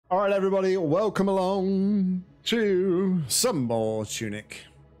All right, everybody, welcome along to some more Tunic.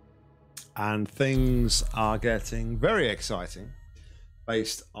 And things are getting very exciting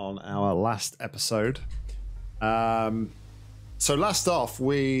based on our last episode. So last off,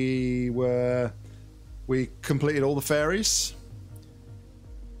 we completed all the fairies.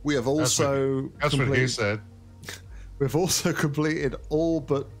 We have also that's what he said. We've also completed all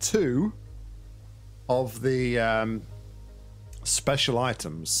but 2 of the special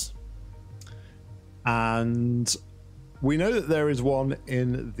items, and we know that there is one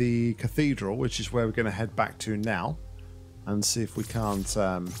in the cathedral, which is where we're going to head back to now and see if we can't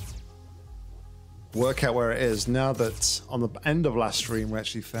work out where it is. Now that on the end of last stream we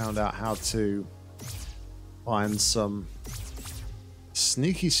actually found out how to find some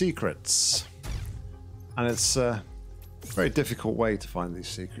sneaky secrets, and it's a very difficult way to find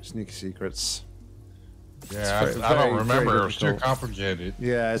these sneaky secrets. Yeah, I don't remember. It was too complicated.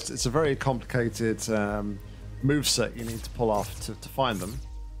 Yeah, it's a very complicated moveset you need to pull off to find them.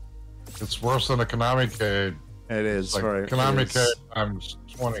 It's worse than a Konami code. It is. Like very Konami code times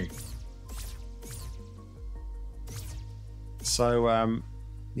 20. So,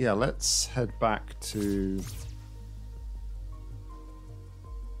 yeah, let's head back to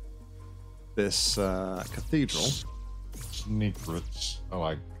this cathedral. Sneak roots.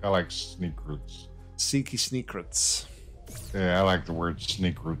 I like sneak roots. Seeky sneakrets. Yeah, I like the word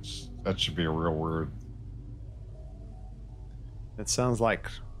sneak roots. That should be a real word. It sounds like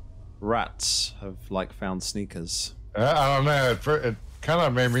rats have found sneakers. I don't know. It kind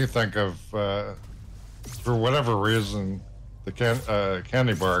of made me think of, for whatever reason, the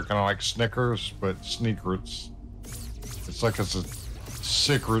candy bar kind of like Snickers, but sneak roots. It's like it's a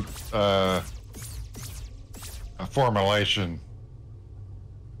secret a formulation.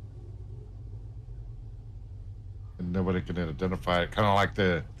 And nobody can identify it. Kind of like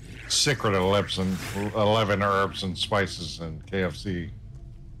the secret 11 herbs and spices in KFC.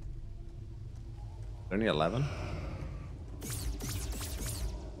 Only 11?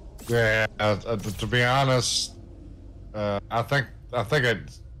 Yeah, to be honest, I think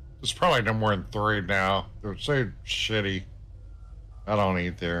it's probably no more than 3 now. They're so shitty. I don't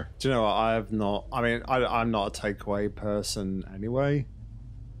eat there. Do you know what? I'm not a takeaway person anyway,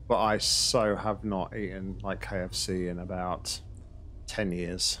 but I so have not eaten like KFC in about 10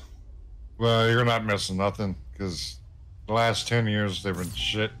 years. Well, you're not missing nothing, because the last 10 years they've been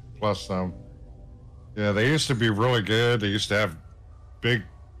shit plus some. Yeah, they used to be really good. They used to have big,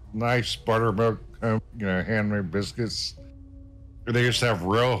 nice buttermilk, handmade biscuits. They used to have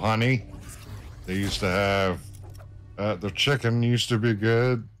real honey. They used to have the chicken used to be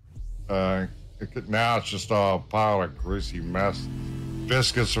good. Now it's just all a pile of greasy mess.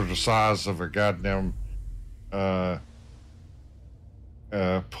 Biscuits are the size of a goddamn puck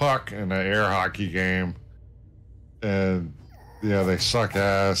in an air hockey game, and yeah, they suck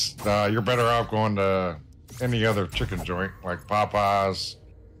ass. You're better off going to any other chicken joint like Popeyes.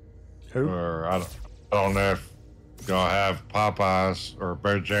 Who? Or I don't know if y'all have Popeyes or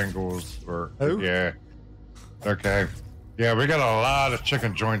Bojangles or who? Yeah. Okay. Yeah, we got a lot of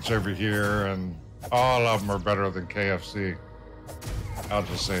chicken joints over here, and all of them are better than KFC. I'll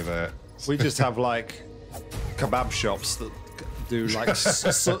just say that. We just have like kebab shops that do like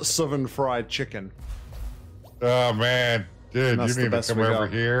southern fried chicken. Oh man, dude, you need to come over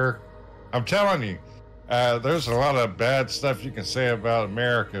here. I'm telling you, there's a lot of bad stuff you can say about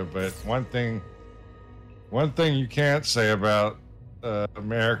America, but one thing you can't say about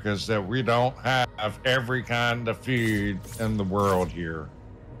America is that we don't have every kind of food in the world here,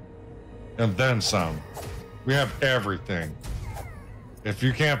 and then some. We have everything. If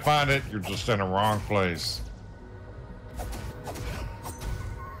you can't find it, you're just in the wrong place.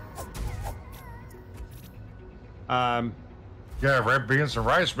 Yeah, red beans and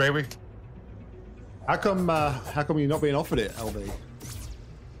rice, baby. How come you're not being offered it, LB?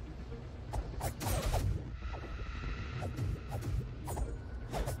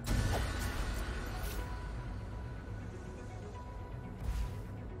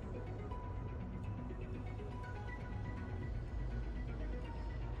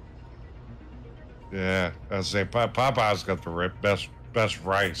 Yeah, I say Popeye's got the best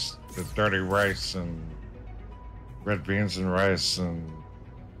rice, the dirty rice and red beans and rice and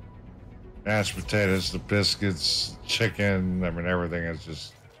mashed potatoes, the biscuits, chicken. I mean, everything is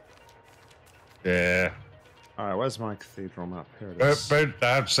just, yeah. All right, where's my cathedral map? Here it is.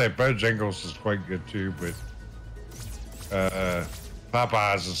 I'd say Bojangles is quite good too, but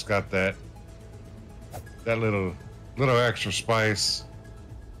Popeyes has got that little extra spice.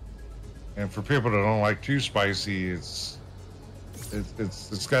 And for people that don't like too spicy, it's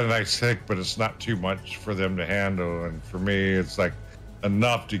it's got a nice hick, but it's not too much for them to handle. And for me, it's like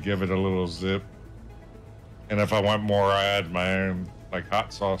enough to give it a little zip. And if I want more, I add my own like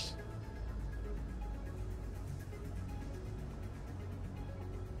hot sauce.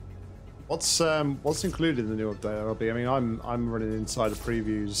 What's included in the new update, LB? I mean, I'm running insider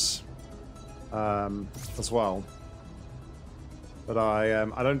previews as well, but I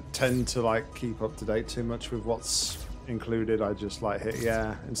don't tend to like keep up to date too much with what's included. I just like hit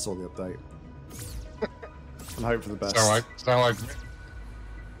install the update and hope for the best. Sound like me.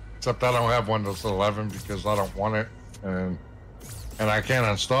 Except I don't have Windows 11 because I don't want it, and I can't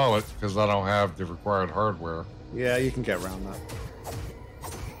install it because I don't have the required hardware. Yeah, you can get around that.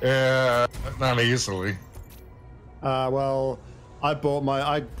 Yeah, not easily. Well, I bought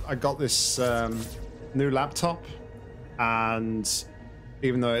I got this new laptop, and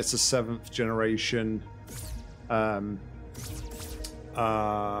even though it's a 7th generation Intel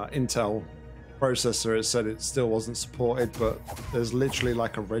processor, it said it still wasn't supported, but there's literally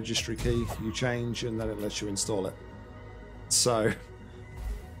like a registry key you change and then it lets you install it. So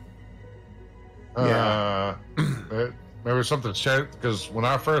yeah. Maybe something changed, because when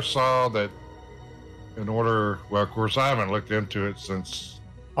I first saw that, in order, well, of course, I haven't looked into it since.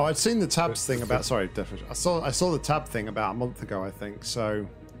 Oh, I'd seen the tabs thing about. Sorry, definitely. I saw the tab thing about a month ago, I think. So,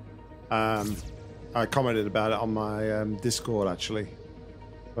 I commented about it on my Discord actually.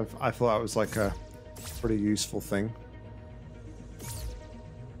 I thought it was like a pretty useful thing.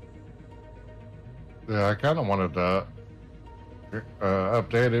 Yeah, I kind of wanted to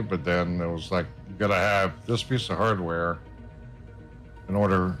update it, but then it was like, you gotta have this piece of hardware in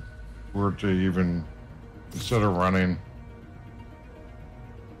order for it to even consider running,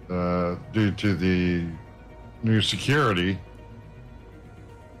 due to the new security.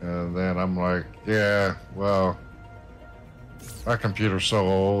 And then I'm like, yeah, well, my computer's so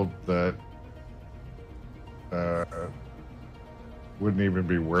old that wouldn't even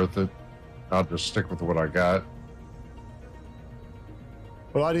be worth it. I'll just stick with what I got.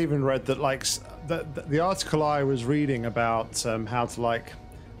 Well, I'd even read that, like, the article I was reading about how to, like,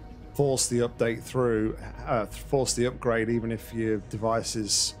 force the update through, force the upgrade even if your device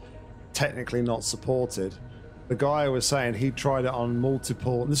is technically not supported. The guy was saying he tried it on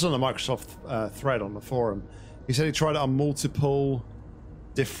multiple, this is on the Microsoft thread on the forum. He said he tried it on multiple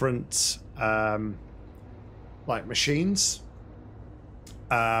different, like, machines.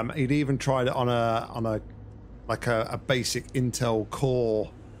 He'd even tried it on a basic Intel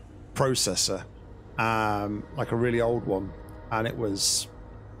Core processor, like a really old one, and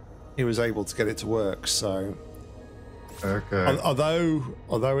he was able to get it to work. So, okay.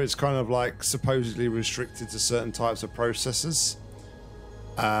 Although it's kind of like supposedly restricted to certain types of processors,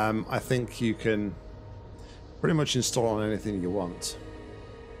 I think you can pretty much install on anything you want.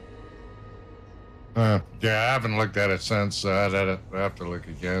 Yeah, I haven't looked at it since. I'd have to look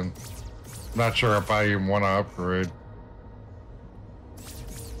again. Not sure if I even want to upgrade.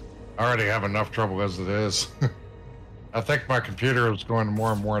 I already have enough trouble as it is. I think my computer is going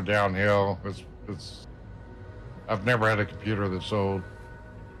more and more downhill. I've never had a computer that's old.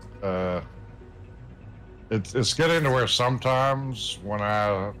 It's getting to where sometimes when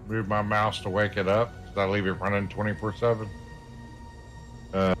I move my mouse to wake it up, because I leave it running 24/7.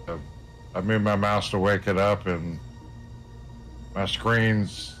 I move my mouse to wake it up, and my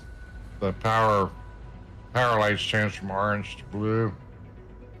screen's, the power lights change from orange to blue,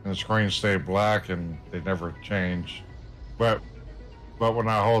 and the screen stayed black, and they never change. But when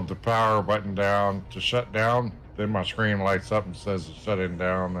I hold the power button down to shut down, then my screen lights up and says it's shutting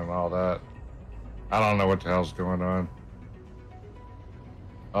down and all that. I don't know what the hell's going on.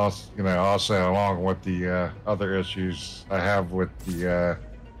 Also, along with the other issues I have with the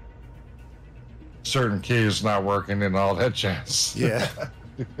certain keys not working and all that jazz. Yeah.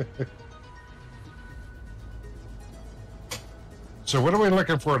 So what are we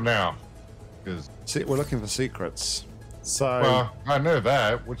looking for now? See, we're looking for secrets. So, well, I know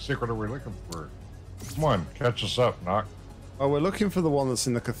that. What secret are we looking for? Come on, catch us up, Nock. well, we're looking for the one that's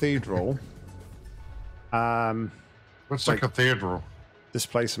in the cathedral. What's the cathedral? This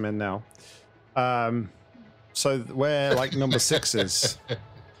place I'm in now. So where like number 6 is.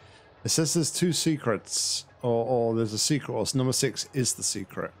 It says there's 2 secrets, or there's a secret, or number 6 is the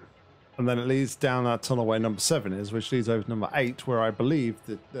secret. And then it leads down that tunnel where number 7 is, which leads over to number 8, where I believe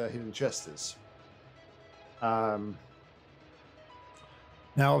that the hidden chest is. Now,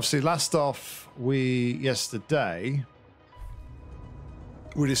 obviously, last off, yesterday,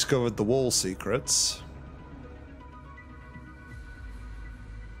 we discovered the wall secrets.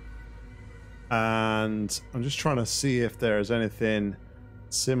 And I'm just trying to see if there is anything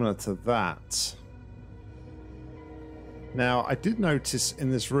similar to that. Now, I did notice in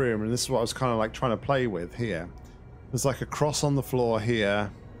this room, and this is what I was kind of like trying to play with here, there's like a cross on the floor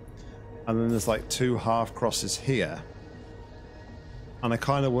here, and then there's like 2 half crosses here. And I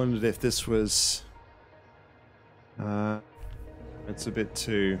kind of wondered if this was... it's a bit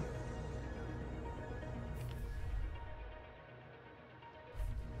too...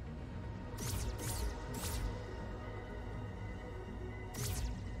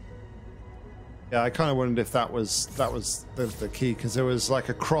 Yeah, I kind of wondered if that was the key, because there was like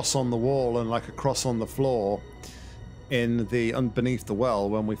a cross on the wall and like a cross on the floor in the beneath the well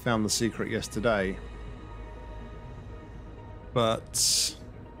when we found the secret yesterday. But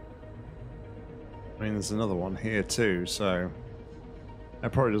I mean, there's another one here too, so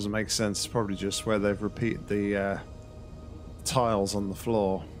that probably doesn't make sense. It's probably just where they've repeated the tiles on the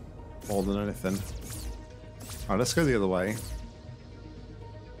floor more than anything. All right, let's go the other way.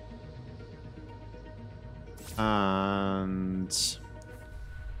 And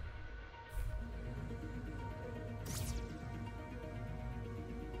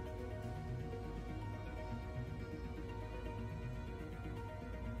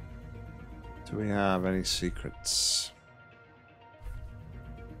do we have any secrets?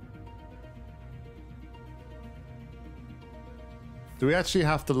 Do we actually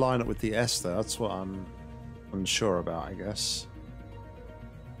have to line up with the S there? That's what I'm unsure about, I guess.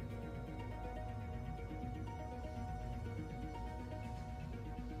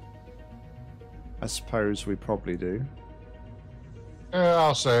 I suppose we probably do. Yeah,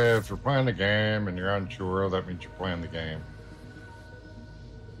 I'll say if you're playing the game and you're unsure, that means you're playing the game.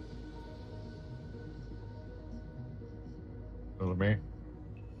 Follow me?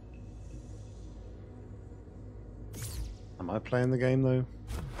 Am I playing the game though?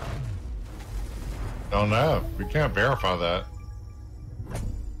 Don't know. We can't verify that.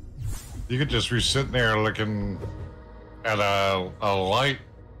 You could just be sitting there looking at a light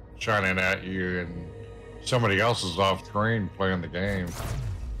shining at you and somebody else is off screen playing the game.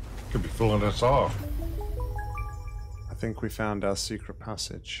 Could be fooling us off. I think we found our secret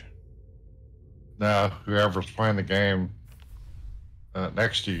passage. No, whoever's playing the game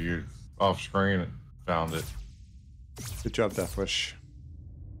next to you off screen found it. Good job, Deathwish.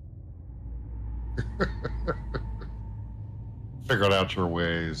 Figured out your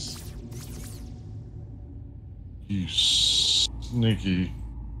ways. You sneaky.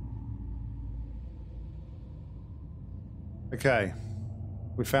 Okay,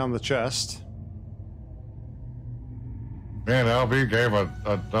 we found the chest. Man, LB gave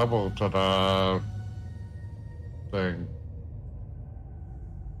a double to the thing.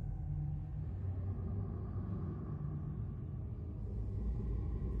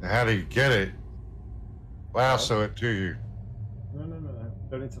 How do you get it? Lasso it to you. No.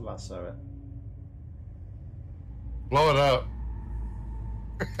 Don't need to lasso it. Blow it up.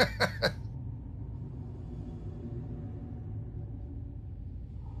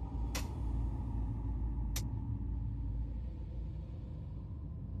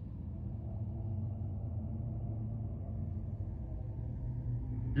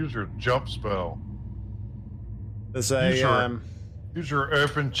 Use your jump spell. There's a Use your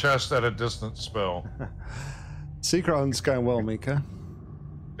open chest at a distance spell. secret hunt's going well, Mika.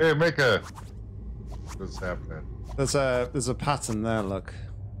 Hey, make a. What's happening? There's a pattern there. Look.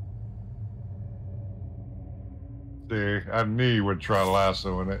 See, I knew you would try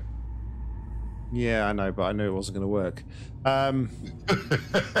lassoing it. Yeah, I know, but I knew it wasn't going to work.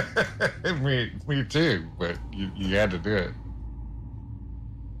 me too, but you had to do it.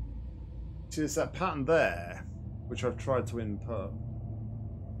 See, it's that pattern there, which I've tried to input.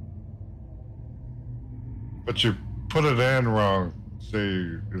 But you put it in wrong, so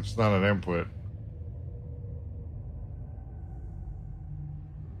it's not an input.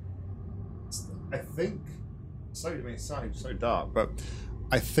 I think. I mean, it's so dark, but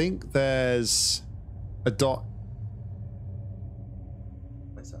I think there's a dot.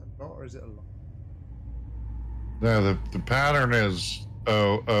 Is that a dot or is it a line? No, the pattern is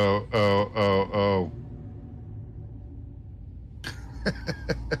O.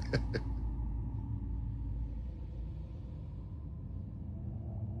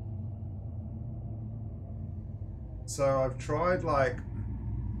 So I've tried like,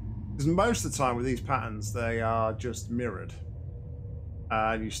 because most of the time with these patterns they are just mirrored,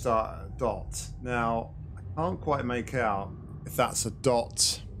 and you start at a dot. Now I can't quite make out if that's a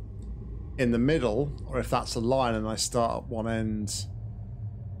dot in the middle or if that's a line and I start at one end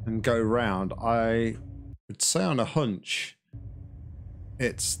and go round. I would say on a hunch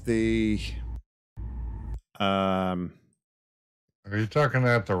it's the Um, Are you talking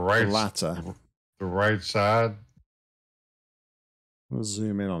at the right, the latter. The right side? We'll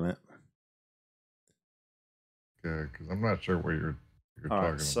zoom in on it. Okay, because I'm not sure what you're All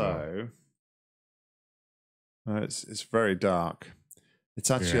talking right, so it's very dark.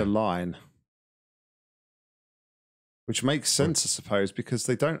 It's actually a line, which makes sense, I suppose, because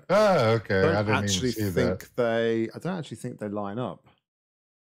they don't. Oh, okay. Don't I didn't actually even see think that. I don't actually think they line up.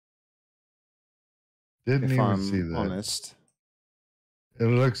 Didn't if even I'm see that. honest. It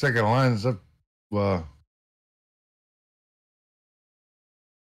looks like it lines up well.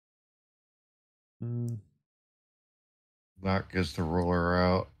 Nock gets the ruler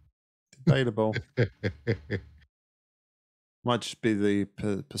out. Debatable. Might just be the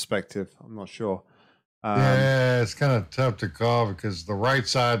perspective. I'm not sure. Yeah, it's kind of tough to call because the right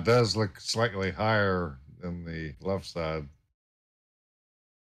side does look slightly higher than the left side.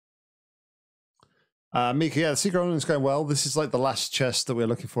 Mika, yeah, the secret run is going well. This is like the last chest that we're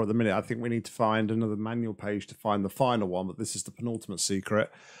looking for at the minute. I think we need to find another manual page to find the final one, but this is the penultimate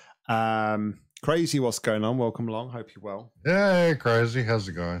secret. Crazy, what's going on? Welcome along. Hope you're well. Hey, Crazy. How's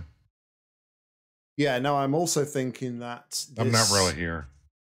it going? Yeah, no, I'm also thinking that I'm not really here.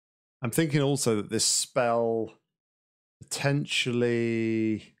 I'm thinking also that this spell,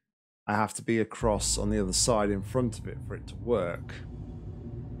 potentially, I have to be across on the other side in front of it for it to work.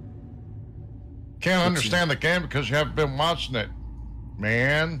 Can't understand the game because you haven't been watching it,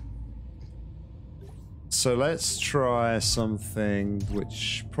 man. So let's try something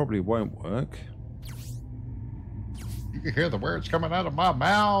which probably won't work. You can hear the words coming out of my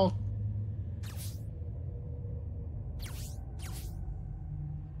mouth.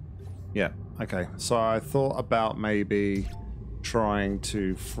 Yeah, okay. So I thought about maybe trying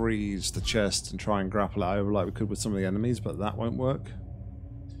to freeze the chest and try and grapple it over like we could with some of the enemies, but that won't work.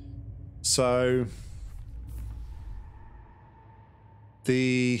 So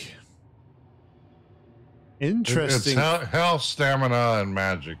the interesting... It's health, stamina, and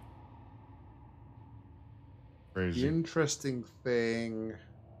magic. Crazy. The interesting thing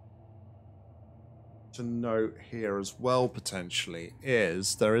to note here as well, potentially,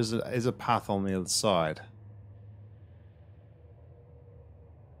 is there is a path on the other side.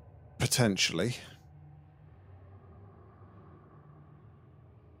 Potentially.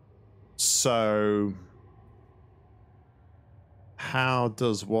 So, how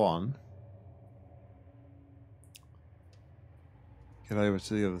does one get over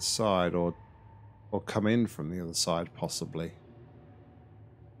to the other side, or come in from the other side, possibly?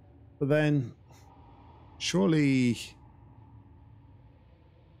 But then, surely...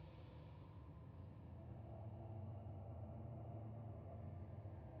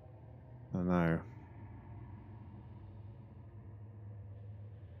 I don't know.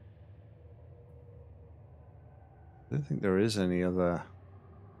 I don't think there is any other...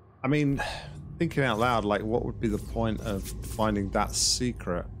 I mean, thinking out loud, like, what would be the point of finding that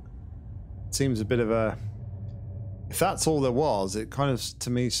secret? It seems a bit of a... If that's all there was, it kind of, to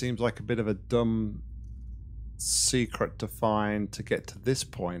me, seems like a bit of a dumb secret to find to get to this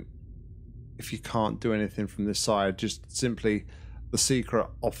point. If you can't do anything from this side, just simply the secret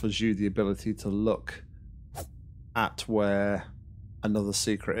offers you the ability to look at where another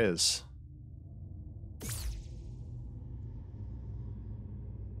secret is.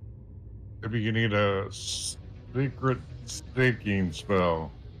 Maybe you need a secret staking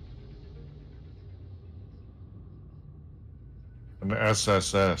spell. An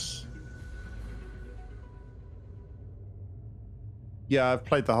SSS. Yeah, I've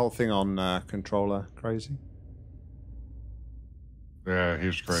played the whole thing on controller. Crazy. Yeah,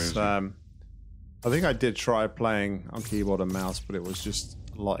 he's crazy. I think I did try playing on keyboard and mouse, but it was just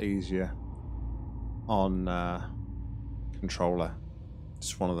a lot easier on controller.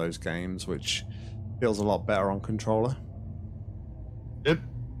 It's one of those games which feels a lot better on controller. It,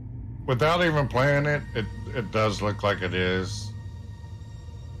 without even playing it, it does look like it is.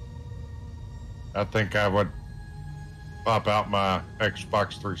 I think I would pop out my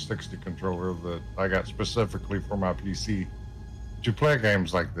Xbox 360 controller that I got specifically for my PC to play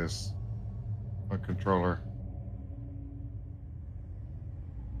games like this on controller.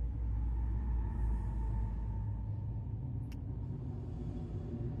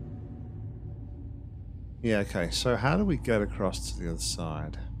 Yeah, okay, so how do we get across to the other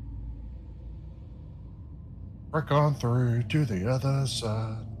side? Break on through to the other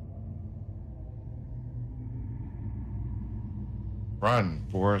side. Run,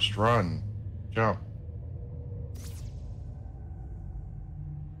 Forrest, run. Jump.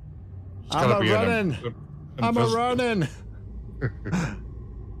 I'm a running. I'm a running.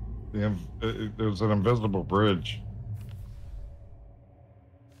 There's an invisible bridge.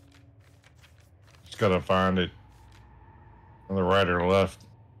 Just gotta find it on the right or left.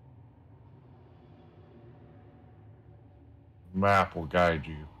 Map will guide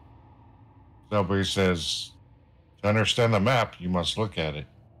you. Somebody says, to understand the map, you must look at it.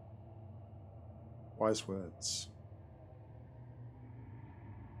 Wise words.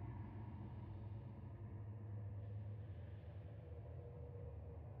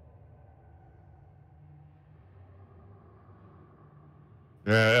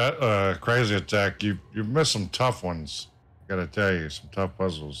 Yeah, Crazy Attack, you missed some tough ones. I gotta tell you, some tough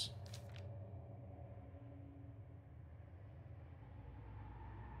puzzles.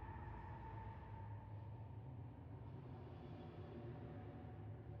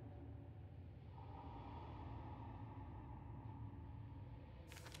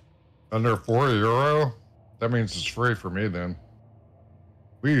 Under €4? That means it's free for me then.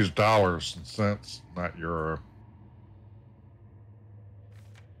 We use dollars and cents, not euro.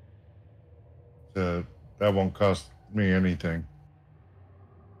 That won't cost me anything.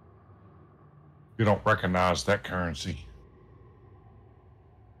 You don't recognize that currency.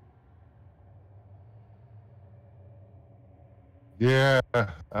 Yeah,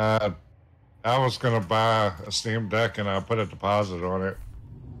 I was gonna buy a Steam Deck and I put a deposit on it.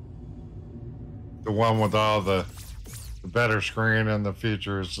 The one with all the better screen and the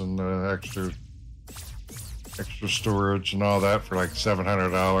features and the extra storage and all that for like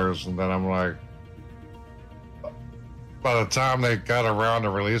 $700, and then I'm like, by the time they got around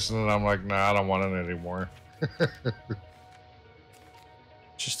to releasing it, I'm like, nah, I don't want it anymore.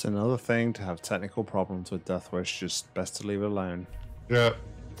 Just another thing to have technical problems with Death Wish. Just best to leave it alone. Yeah,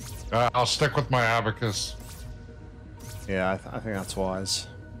 I'll stick with my Abacus. Yeah, I think that's wise.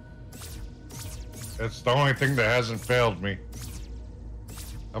 It's the only thing that hasn't failed me.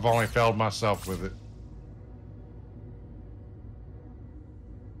 I've only failed myself with it.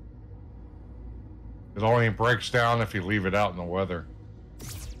 It only breaks down if you leave it out in the weather.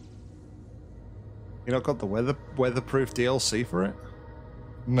 You not got the weatherproof DLC for it?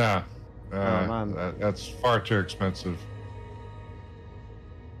 Nah. Oh, man. That's far too expensive.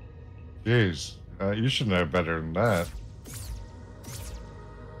 Jeez. You should know better than that.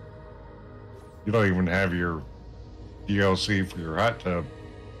 You don't even have your DLC for your hot tub.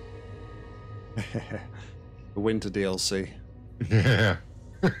 The winter DLC. Yeah.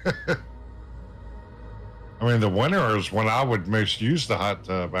 I mean, the winter is when I would most use the hot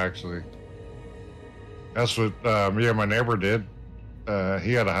tub, actually. That's what me and my neighbor did.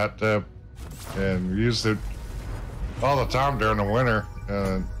 He had a hot tub and used it all the time during the winter.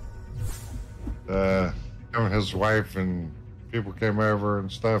 Him and his wife and people came over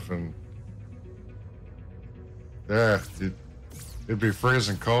and stuff, and yeah, it'd be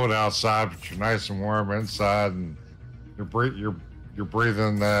freezing cold outside, but you're nice and warm inside, and you're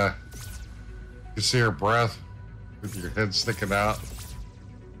breathing. You see your breath with your head sticking out,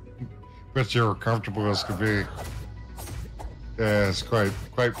 but you're comfortable as could be. Yeah, it's quite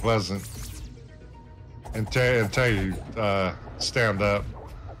pleasant. Until you stand up.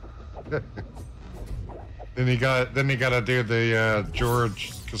 Then you gotta do the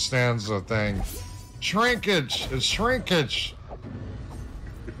George Costanza thing. Shrinkage! It's shrinkage!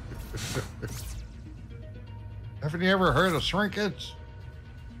 Haven't you ever heard of shrinkage?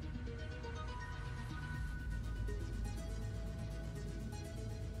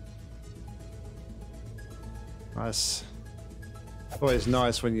 Nice. Always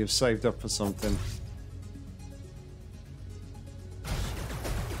nice when you've saved up for something.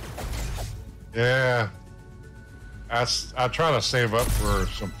 Yeah. I try to save up for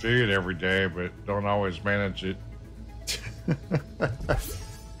some food every day, but don't always manage it.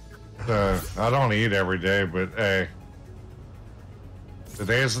 I don't eat every day, but hey, the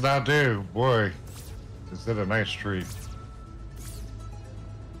days that I do, boy, is it a nice treat.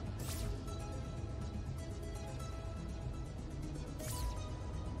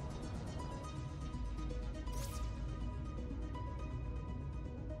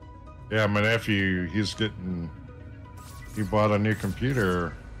 Yeah, my nephew, he bought a new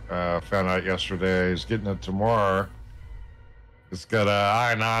computer. Found out yesterday. He's getting it tomorrow. It's got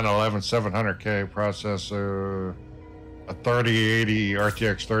a i9-11700K processor, a 3080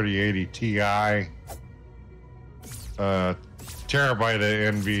 RTX 3080 Ti, terabyte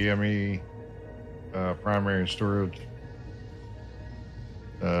of NVMe primary storage.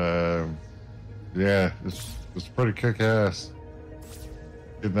 Yeah, it's pretty kick-ass.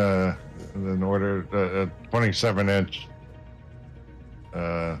 And then ordered a 27-inch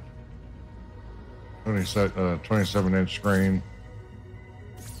 27-inch screen.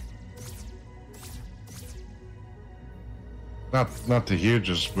 Not the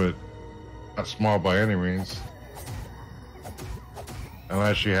hugest, but not small by any means.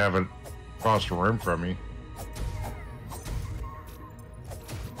 Unless you have it across the room from me.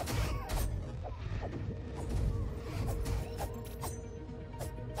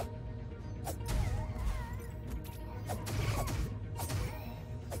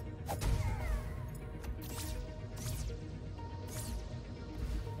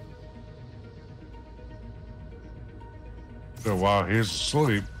 So while he's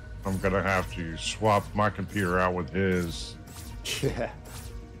asleep, I'm gonna have to swap my computer out with his. Yeah.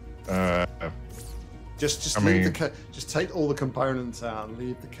 Uh, just I leave mean, just take all the components out and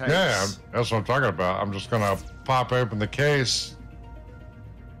leave the case. yeah, that's what I'm talking about. I'm just gonna pop open the case,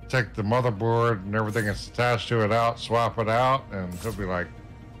 take the motherboard and everything that's attached to it out, swap it out, and he'll be like,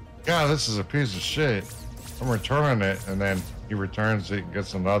 "Yeah, this is a piece of shit. I'm returning it." And then he returns it and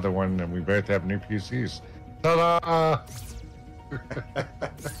gets another one, and we both have new PCs. Ta-da!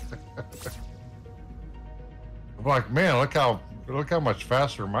 I'm like, man, look how much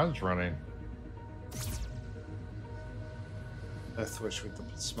faster mine's running. Death Wish with the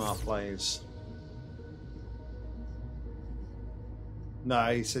smart plays. No,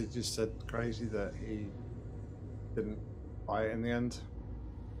 he just said crazy that he didn't buy it in the end.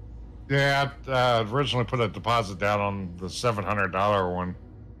 Yeah, I originally put a deposit down on the $700 one,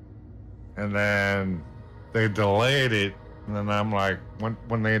 and then they delayed it. And then I'm like,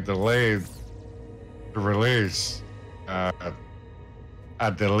 when they delayed the release, I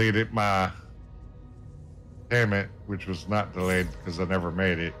deleted my payment, which was not delayed because I never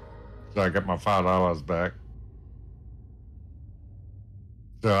made it. So I got my $5 back.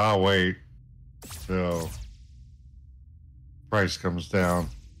 So I'll wait till price comes down,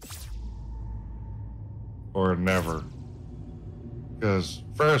 or never. Because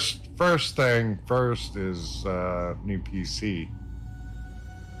first thing first is new PC.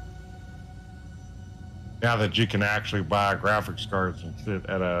 Now that you can actually buy graphics cards and shit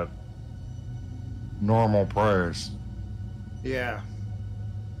at a normal price. Yeah.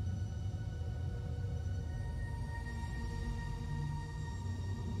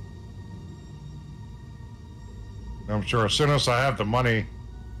 I'm sure as soon as I have the money,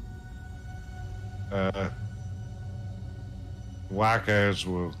 wackos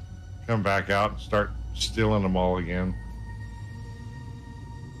will come back out and start stealing them all again.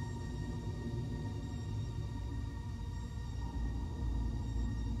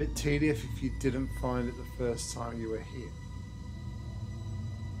 Bit tedious if you didn't find it the first time you were here.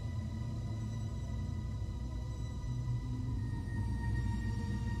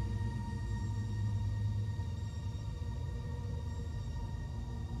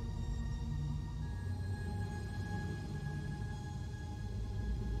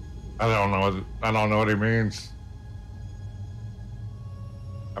 I don't know what he means.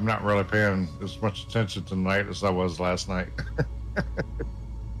 I'm not really paying as much attention tonight as I was last night.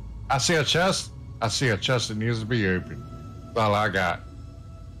 I see a chest. I see a chest that needs to be opened. That's all I got.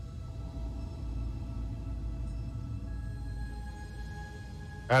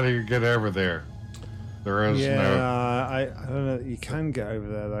 How do you get over there? There is no. I don't know. You can get over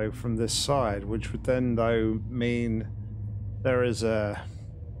there though from this side, which would then though mean there is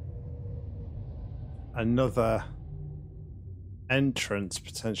another entrance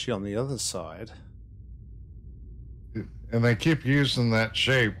potentially on the other side. And they keep using that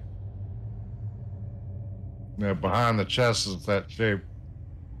shape. You know, behind the chest is that shape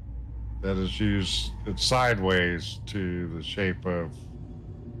that is used. It's sideways to the shape of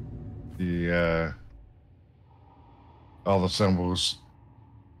the all the symbols.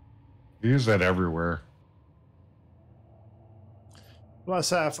 You use that everywhere. Well, I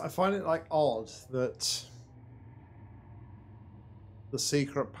say I find it like odd that the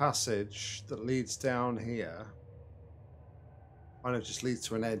secret passage that leads down here kind of just leads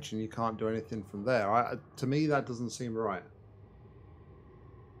to an edge and you can't do anything from there. To me, that doesn't seem right.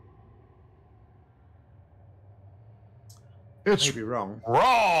 It's maybe wrong.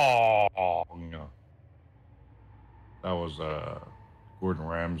 Wrong. That was a Gordon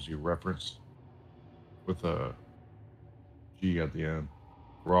Ramsay reference with a G at the end.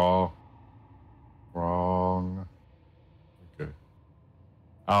 Wrong. Okay.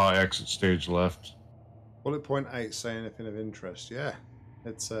 I'll exit stage left. Bullet point 8, say anything of interest. Yeah.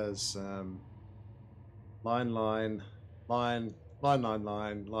 It says line, line, line, line, line,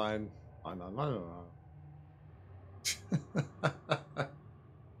 line, line, line, line, line,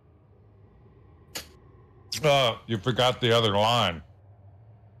 line. You forgot the other line.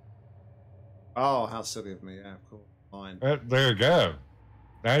 Oh, how silly of me. Yeah, cool. Line. There you go.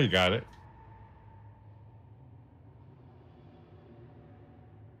 Now you got it.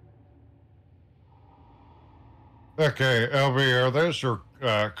 Okay, LB, are those your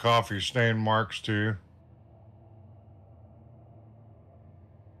coffee stain marks too?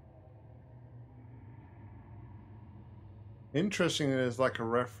 Interesting, there's like a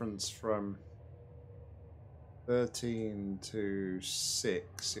reference from 13 to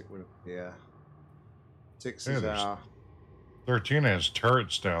 6, it would appear. 6 is our... 13 has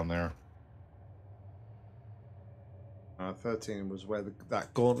turrets down there. 13 was where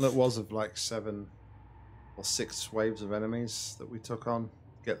that gauntlet was of like 7 or 6 waves of enemies that we took on.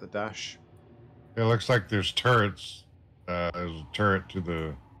 Get the dash. It looks like there's turrets. There's a turret to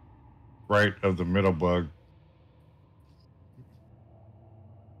the right of the middle bug.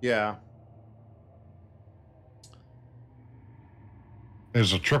 Yeah.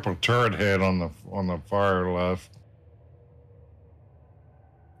 There's a triple turret head on the far left.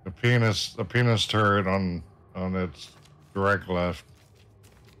 The penis turret on its direct left.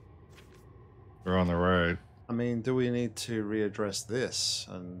 Or on the right. I mean, do we need to readdress this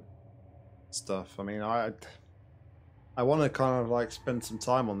and stuff? I mean, I want to kind of like spend some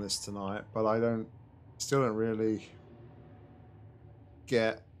time on this tonight, but I still don't really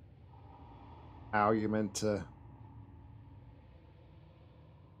get how you're meant to.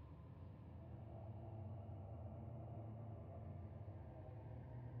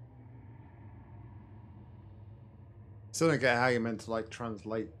 Still don't get how you're meant to like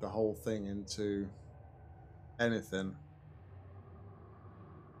translate the whole thing into anything.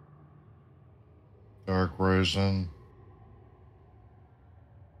 Dark Raisin.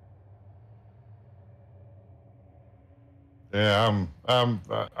 Yeah, I'm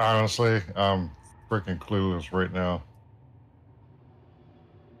honestly, I'm freaking clueless right now.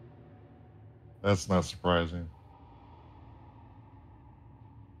 That's not surprising.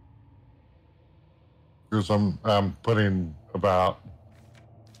 Because I'm putting about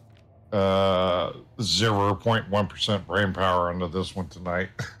 0.1% brain power into this one tonight.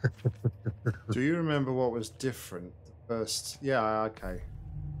 Do you remember what was different the first? Yeah, okay.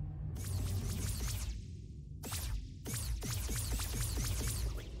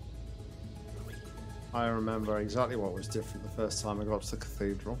 I remember exactly what was different the first time I got to the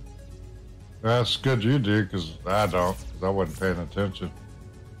cathedral. That's good you do, because I don't, because I wasn't paying attention.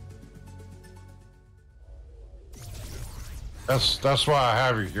 That's why I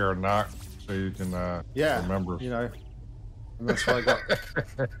have you here, Nock, so you can remember. You know, and that's why I got.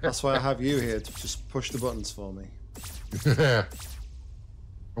 That's why I have you here to just push the buttons for me. Yeah,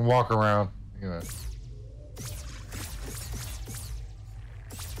 and walk around, you know.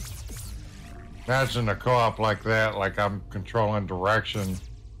 Imagine a co-op like that, like I'm controlling direction,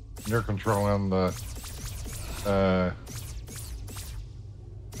 you're controlling the,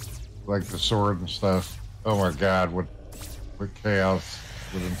 like the sword and stuff. Oh my God, what chaos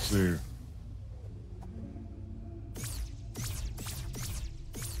would ensue.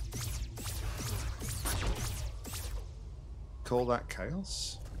 Call that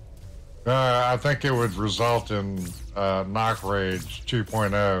chaos? I think it would result in Nock Rage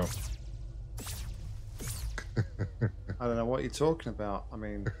 2.0. I don't know what you're talking about. I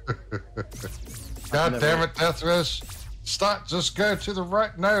mean, God damn it, Deathwish! Stop! Just go to the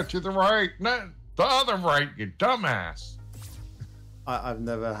right. No, to the right. No, the other right. You dumbass. I've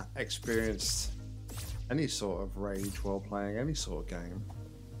never experienced any sort of rage while playing any sort of game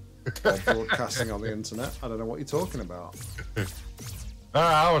or broadcasting on the internet. I don't know what you're talking about.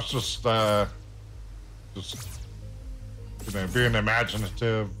 I was just you know, being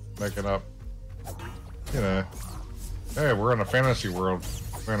imaginative, making up. You know, hey, we're in a fantasy world.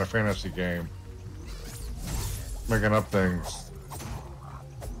 We're in a fantasy game. Making up things.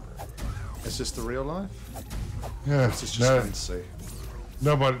 Is this the real life? Yeah. This is just fantasy.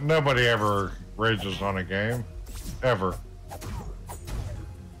 Nobody ever rages on a game. Ever.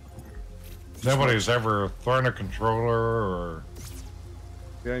 Nobody's ever thrown a controller or...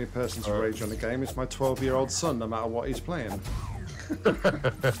 The only person to rage on a game is my 12-year-old son, no matter what he's playing.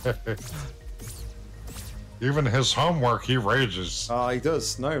 Even his homework, he rages. He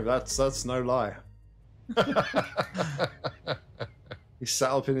does. No, that's no lie. He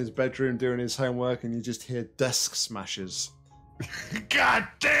sat up in his bedroom doing his homework, and you just hear desk smashes. God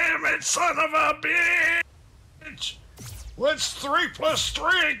damn it, son of a bitch! What's 3 plus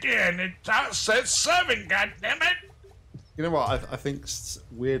 3 again? I said 7, god damn it! You know what? I think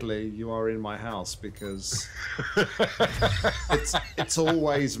weirdly you are in my house because it's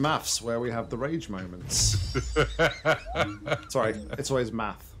always maths where we have the rage moments. Sorry, it's always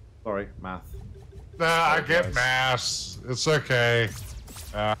math. Sorry, math. Nah, I get maths. It's okay.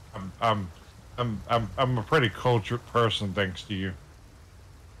 I'm a pretty cultured person thanks to you.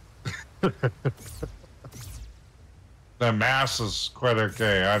 The mass is quite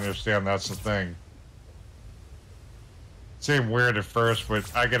okay. I understand that's the thing. It seemed weird at first, but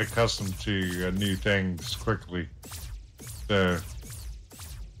I get accustomed to new things quickly. So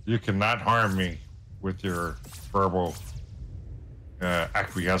you cannot harm me with your verbal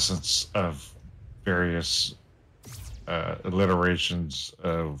acquiescence of various alliterations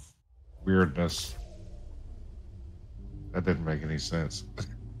of weirdness. That didn't make any sense.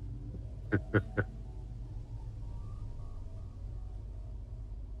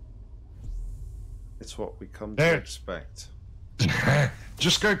 It's what we come to expect.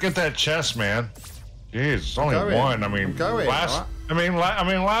 Just go get that chest, man. Jeez, it's only one. I mean,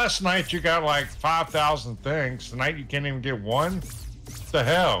 last night you got like 5,000 things. Tonight you can't even get one. What the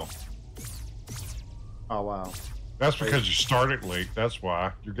hell? Oh wow. That's because you started late. That's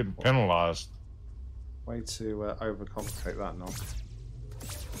why you're getting penalized. Way to overcomplicate that, Nock.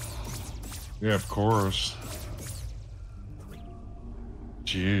 Yeah, of course.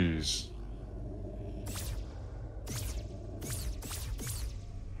 Jeez.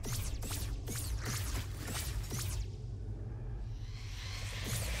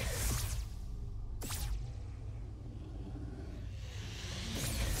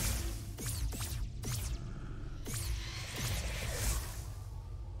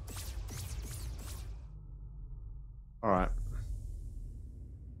 All right.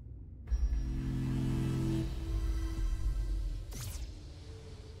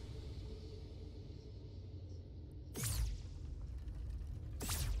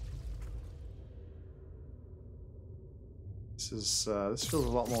 This feels a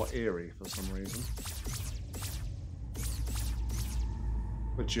lot more eerie for some reason.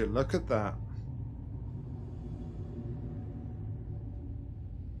 Would you look at that?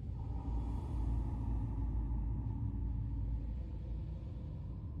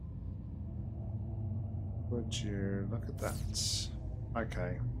 Would you look at that?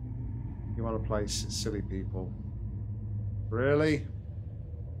 Okay. You want to play silly people? Really?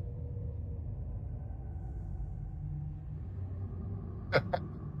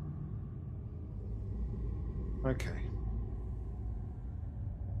 Okay.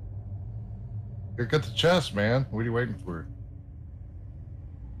 Go get the chest, man. What are you waiting for?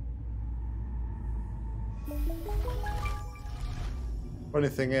 Funny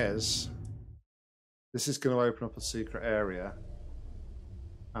thing is, this is going to open up a secret area,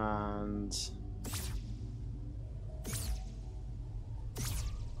 and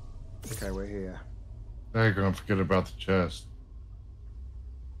okay, we're here. Now you're gonna forget about the chest.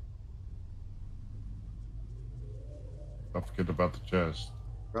 Don't forget about the chest.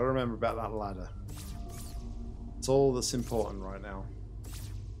 Gotta remember about that ladder. It's all that's important right now.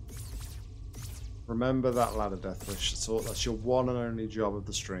 Remember that ladder, Deathwish. That's your one and only job of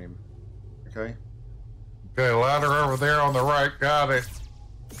the stream. Okay? Okay, ladder over there on the right. Got it.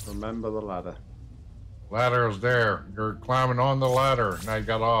 Remember the ladder. Ladder is there. You're climbing on the ladder. Now you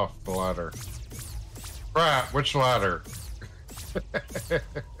got off the ladder. Crap, which ladder?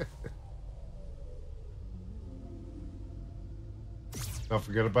 Don't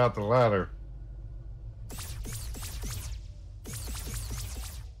forget about the ladder.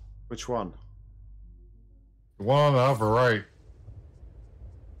 Which one? The one on the upper right.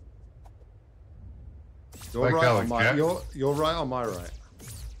 You're like right on my, you're right on my right.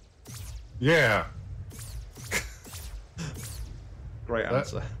 Yeah. Great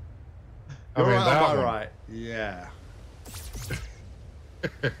answer. You're right on my right. Yeah.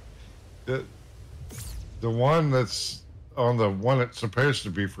 the one that's on the one that's supposed to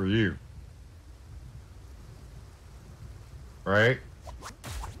be for you. Right?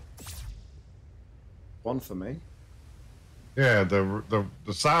 One for me. Yeah, the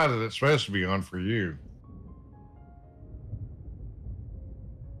side that it's supposed to be on for you.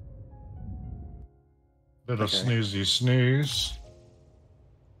 Little snoozy snooze.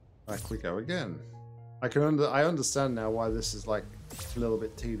 Back we go again. I understand now why this is like a little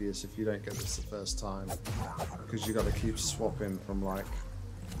bit tedious if you don't get this the first time, because you got to keep swapping from like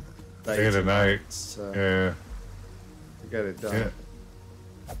day to night. To get it done.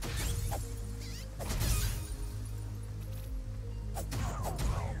 Yeah.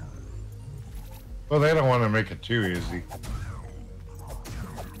 Well, they don't want to make it too easy.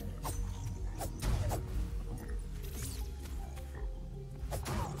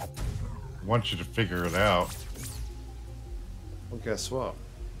 I want you to figure it out. Well, guess what?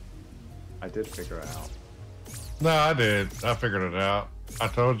 I did figure it out. No, I did. I figured it out. I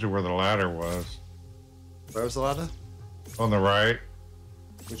told you where the ladder was. Where was the ladder? On the right.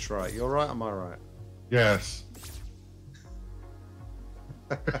 Which right? Your right or my right? Yes.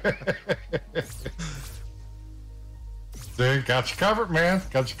 See, got you covered, man.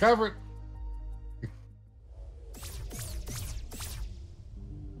 Got you covered.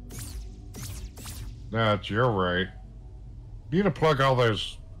 No, it's your right. You need to plug all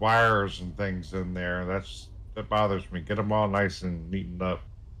those wires and things in there. That bothers me. Get them all nice and neatened up.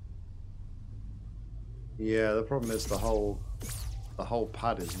 Yeah, the problem is the whole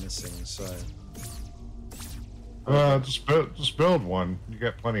pad is missing. So. Just build one. You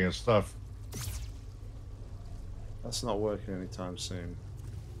got plenty of stuff. That's not working anytime soon.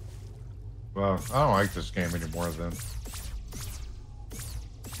 Well, I don't like this game anymore then.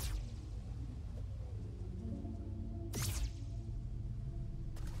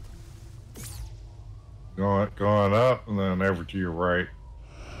 Going up and then over to your right.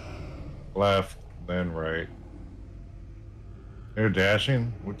 Left, then right. They're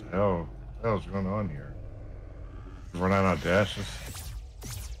dashing? What the hell? What the hell's going on here? Run out of dashes?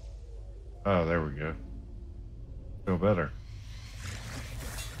 Oh, there we go. Feel better.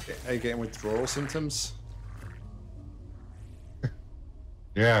 Are you getting withdrawal symptoms?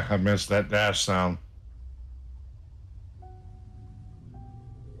 Yeah, I missed that dash sound.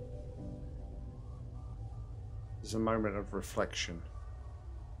 There's a moment of reflection.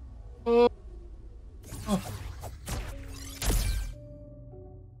 No,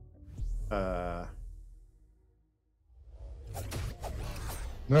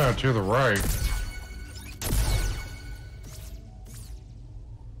 to the right.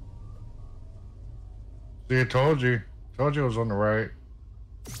 See, I told you. Told you it was on the right.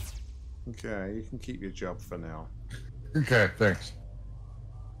 Okay, you can keep your job for now. Okay, thanks.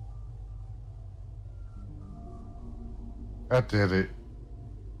 I did it.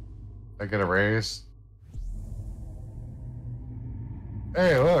 I get a raise.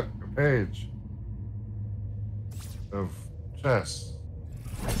 Hey, look, a page of chess.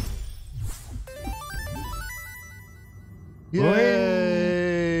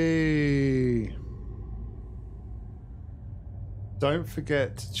 Yay! Don't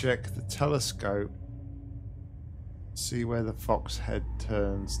forget to check the telescope. See where the fox head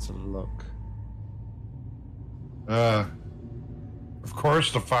turns to look. Of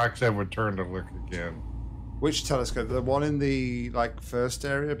course the fox head would turn to look again. Which telescope? The one in the first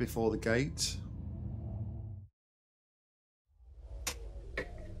area before the gate?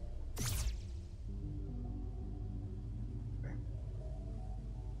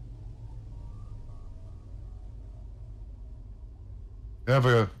 Have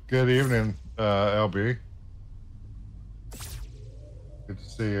a good evening, LB. Good to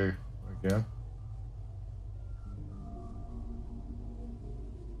see you again.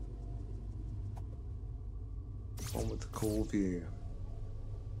 One with the cool view.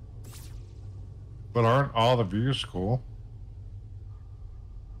 But aren't all the views cool?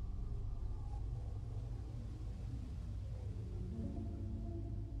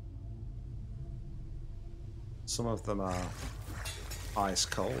 Some of them are ice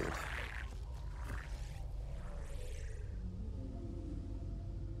cold.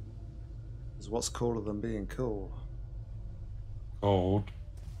 Because what's cooler than being cool? Cold.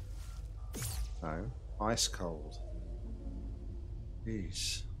 No, ice cold.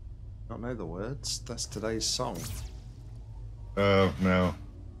 Jeez. Not know the words? That's today's song. No.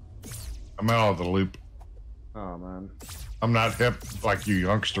 I'm out of the loop. Oh, man. I'm not hip like you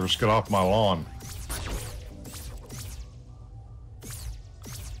youngsters. Get off my lawn.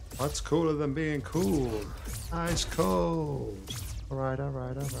 What's cooler than being cool? Ice cold. Alright,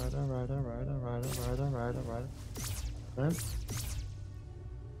 alright, alright, alright, alright, alright, alright, alright, alright. Man?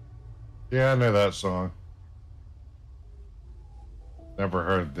 Yeah, I know that song. Never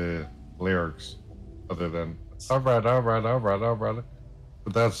heard the lyrics other than alright, alright, alright, alright.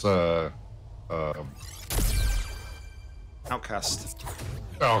 But that's Outcast.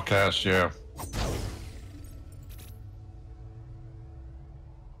 Outcast, yeah.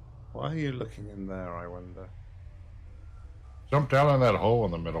 Why are you looking in there, I wonder? Jump down in that hole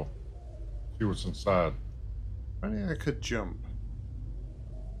in the middle. See what's inside. If only I could jump.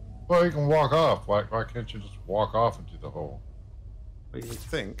 Well, you can walk off. Why can't you just walk off into the hole? But you would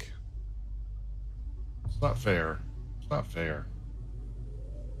think. It's not fair. It's not fair.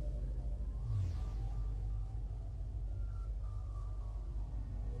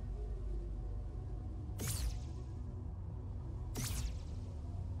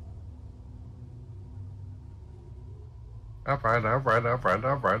 Alright, alright, alright,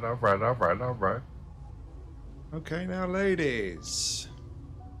 alright, alright, alright, alright. Okay, now, ladies.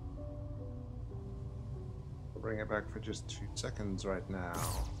 I'll bring it back for just 2 seconds right now.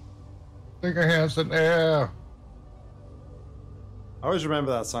 Stick your hands in the air. I always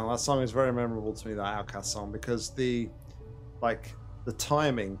remember that song. That song is very memorable to me, that Outcast song, because the like the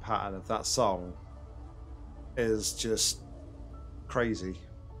timing pattern of that song is just crazy.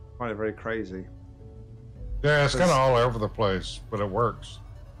 I find it very crazy. Yeah, it's kind of all over the place, but it works.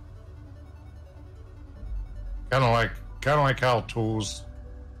 Kind of like how Tools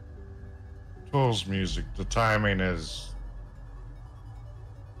music, the timing is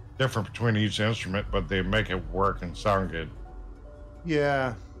different between each instrument, but they make it work and sound good.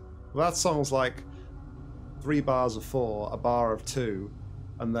 Yeah, well, that song's like 3 bars of 4, a bar of 2,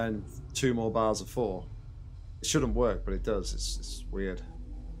 and then 2 more bars of 4. It shouldn't work, but it does. It's weird.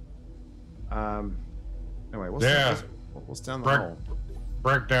 Anyway, what's down the hole?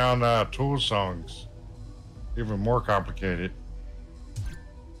 Break down Tool songs. Even more complicated.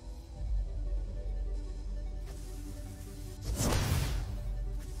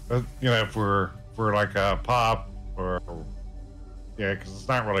 But, you know, if we're like a pop or yeah, because it's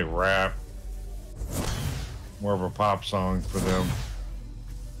not really rap. More of a pop song for them.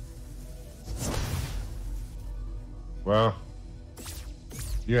 Well,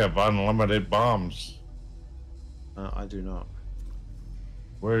 you have unlimited bombs. I do not.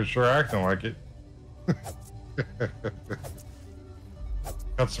 Well, you're sure acting like it.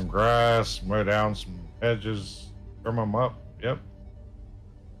 Cut some grass, mow down some hedges, trim them up. Yep.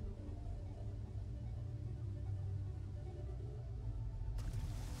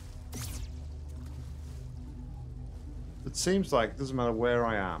 It seems like it doesn't matter where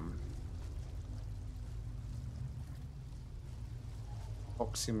I am.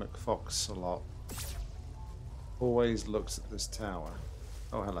 Foxy McFox a lot. Always looks at this tower.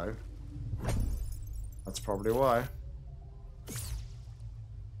 Oh, hello. That's probably why.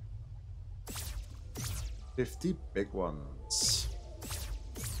 50 big ones.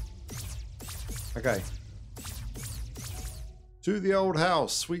 Okay. To the old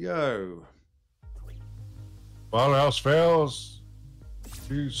house we go. All else fails,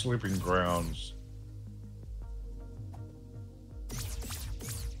 2 sleeping grounds.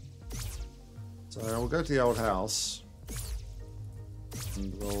 So we'll go to the old house.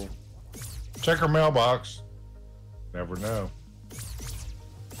 And we'll check our mailbox. Never know.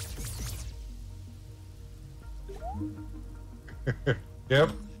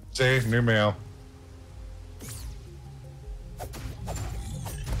 Yep. See, new mail.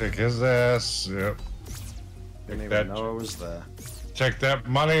 Kick his ass. Yep. Didn't even know I was there. Take that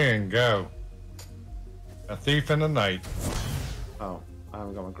money and go. A thief in the night. Oh, I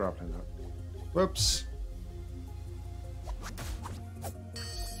haven't got my grappling hook. Whoops.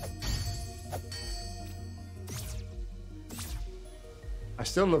 I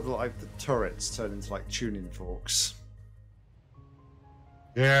still love like the turrets turn into like tuning forks.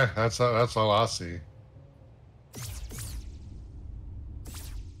 Yeah, that's all I see.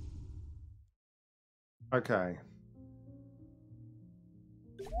 Okay.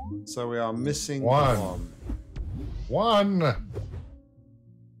 So we are missing one.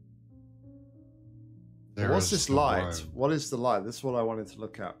 What's this light? What is the light? This is what I wanted to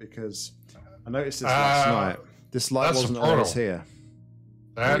look at because I noticed this last night. This light wasn't always here.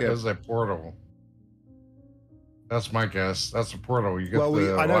 That is a portal. That's my guess. That's a portal. You get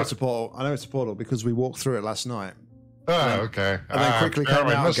I know it's a portal. I know it's a portal because we walked through it last night. Oh, okay. And then quickly came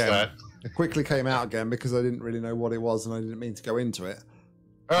out again. Quickly came out again because I didn't really know what it was and I didn't mean to go into it.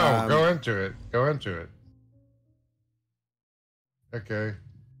 Oh, go into it. Go into it. Okay.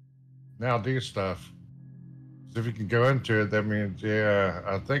 Now do stuff. So if you can go into it, that means, yeah,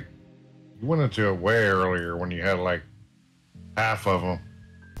 I think you went into it way earlier when you had like half of them.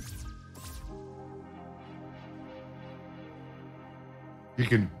 You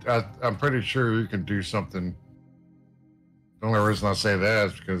can, I'm pretty sure you can do something. The only reason I say that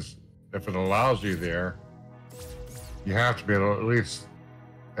is because if it allows you there, you have to be able to at least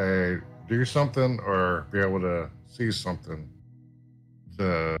do something or be able to see something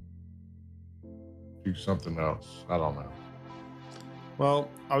to do something else. I don't know. Well,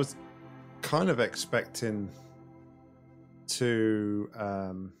 I was kind of expecting to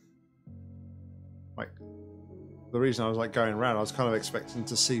like the reason I was like going around, I was kind of expecting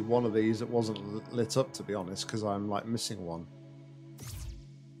to see one of these that wasn't lit up, to be honest, because I'm like missing one.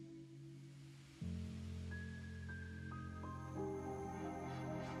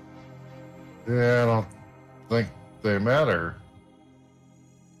 Yeah, I don't think they matter.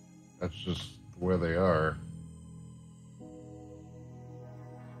 That's just where they are.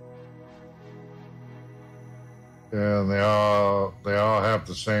 Yeah, and they all have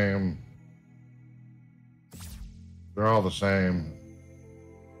the same. They're all the same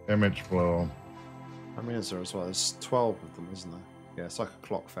image flow. I mean, is there as well? There's 12 of them, isn't there? Yeah, it's like a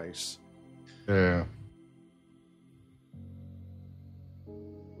clock face. Yeah.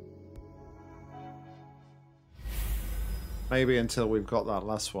 Maybe until we've got that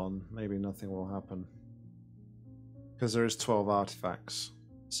last one, maybe nothing will happen. Because there is 12 artifacts.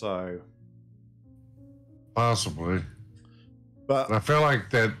 So... Possibly. But I feel like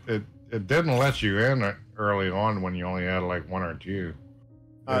that it didn't let you in early on when you only had like one or two.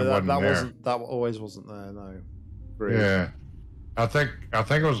 that always wasn't there, no. Agreed. Yeah. I think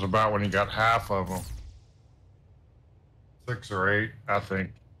it was about when you got half of them. 6 or 8, I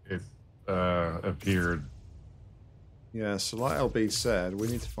think it appeared. Yeah, so like LB said, we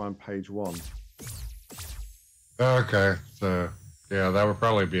need to find page 1. Okay, so yeah, that would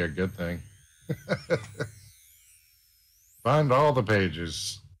probably be a good thing. Find all the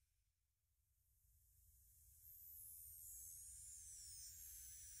pages.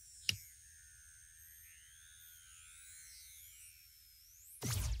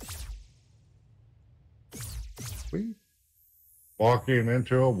 We Walking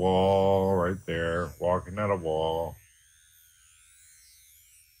into a wall right there. Walking at a wall.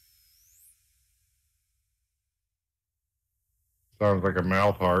 Sounds like a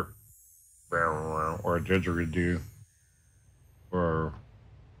mouth heart. Or a didgeridoo. Or...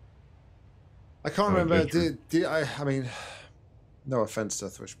 I can't remember. I mean, no offense,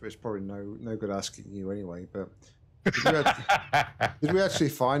 Deathwish, but it's probably no good asking you anyway. But did we actually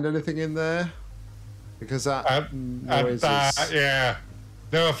find anything in there? Because that noise is... yeah.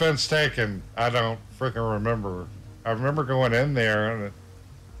 No offense taken. I don't freaking remember. I remember going in there, and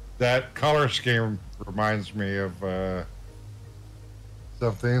that color scheme reminds me of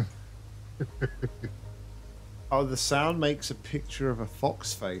something. Oh, the sound makes a picture of a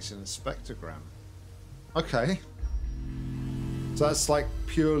fox face in a spectrogram. Okay. So that's like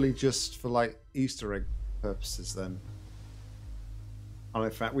purely just for like Easter egg purposes then. And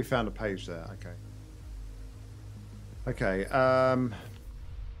in fact, we found a page there. Okay.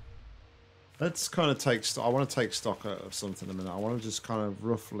 Let's kind of take stock. I want to take stock of something in a minute. I want to just kind of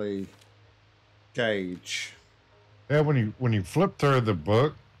roughly gauge. Yeah, when you flip through the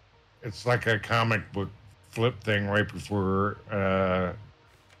book, it's like a comic book flip thing right before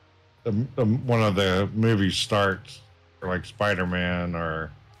one of the movies starts, or like Spider-Man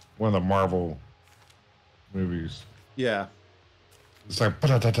or one of the Marvel movies. Yeah. It's like,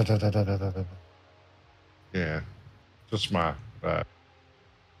 yeah, just my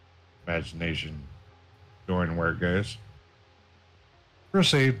imagination going where it goes.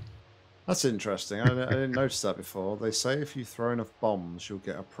 Proceed. That's interesting. I didn't notice that before. They say if you throw enough bombs, you'll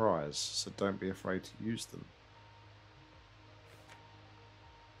get a prize, so don't be afraid to use them.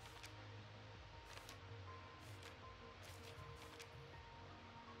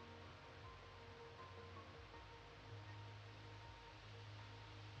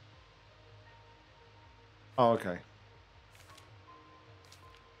 Oh, okay.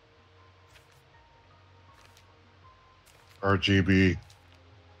 RGB.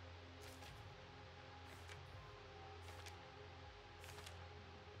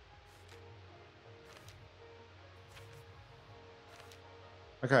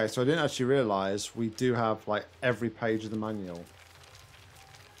 Okay, so I didn't actually realize we do have like every page of the manual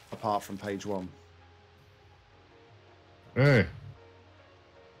apart from page 1. Hey.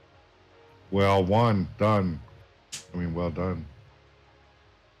 Well done. I mean, well done.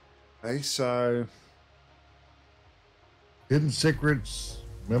 Okay, so Hidden secrets,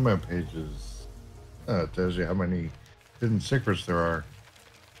 memo pages. It tells you how many hidden secrets there are.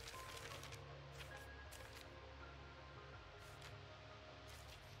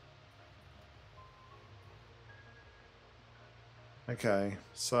 okay,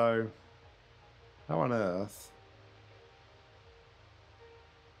 so how on earth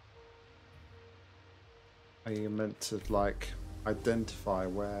are you meant to like identify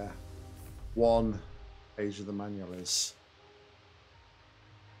where one page of the manual is?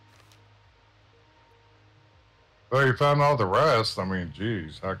 Well, you found all the rest. I mean,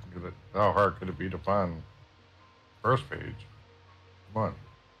 geez, how hard could it be to find the first page? Come on.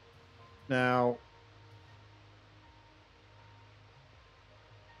 Now,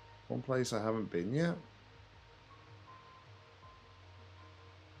 one place I haven't been yet.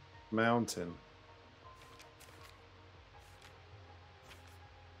 Mountain.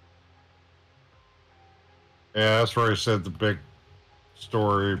 Yeah, that's where he said the big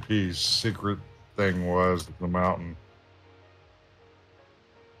story piece, secret thing was the mountain.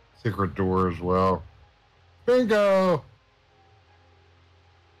 Secret door as well. Bingo!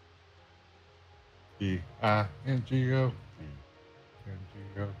 Bingo. Bingo.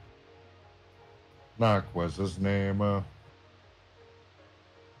 Nock was his name.